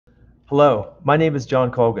Hello, my name is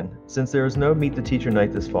JColgan. Since there is no Meet the Teacher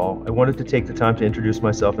night this fall, I wanted to take the time to introduce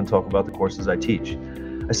myself and talk about the courses I teach.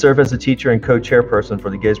 I serve as a teacher and co-chairperson for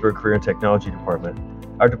the GAHS Career Technology Department.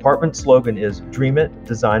 Our department slogan is Dream It,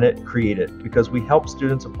 Design It, Create It, because we help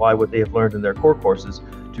students apply what they have learned in their core courses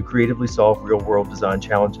to creatively solve real-world design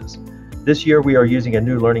challenges. This year we are using a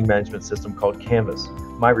new learning management system called Canvas.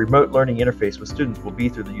 My remote learning interface with students will be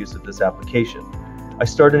through the use of this application. I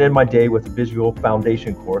started in my day with a visual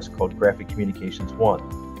foundation course called Graphic Communications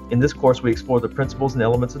 1. In this course, we explore the principles and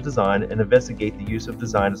elements of design and investigate the use of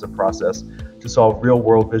design as a process to solve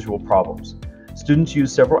real-world visual problems. Students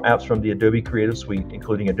use several apps from the Adobe Creative Suite,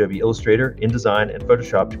 including Adobe Illustrator, InDesign, and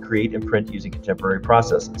Photoshop to create and print using contemporary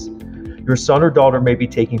processes. Your son or daughter may be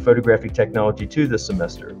taking photographic technology 2 this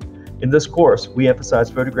semester. In this course, we emphasize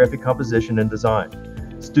photographic composition and design.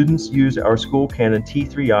 Students use our school Canon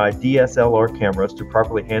T3i DSLR cameras to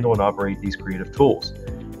properly handle and operate these creative tools.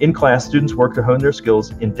 In class, students work to hone their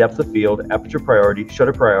skills in depth of field, aperture priority,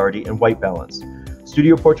 shutter priority, and white balance.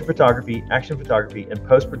 Studio portrait photography, action photography, and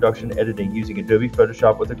post-production editing using Adobe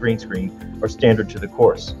Photoshop with a green screen are standard to the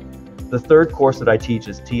course. The third course that I teach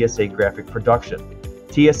is TSA Graphic Production.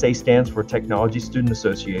 TSA stands for Technology Student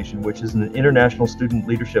Association, which is an international student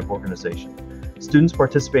leadership organization. Students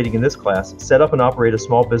participating in this class set up and operate a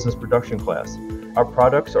small business production class. Our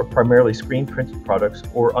products are primarily screen printed products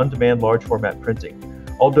or on-demand large format printing.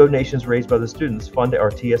 All donations raised by the students fund our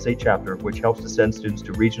TSA chapter, which helps to send students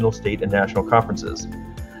to regional, state, and national conferences.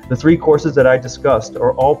 The three courses that I discussed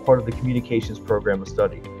are all part of the communications program of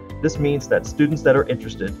study. This means that students that are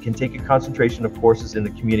interested can take a concentration of courses in the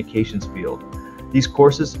communications field. These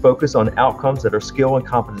courses focus on outcomes that are skill and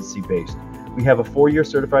competency based. We have a 4-year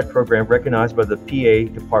certified program recognized by the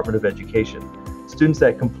PA Department of Education. Students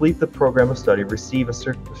that complete the program of study receive a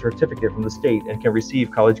certificate from the state and can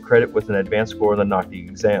receive college credit with an advanced score on the NOCTI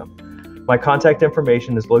exam. My contact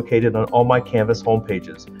information is located on all my Canvas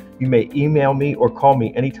homepages. You may email me or call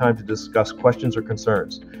me anytime to discuss questions or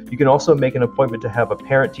concerns. You can also make an appointment to have a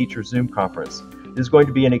parent-teacher Zoom conference. It is going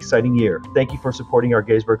to be an exciting year. Thank you for supporting our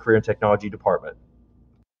GAHS Career Technology Department.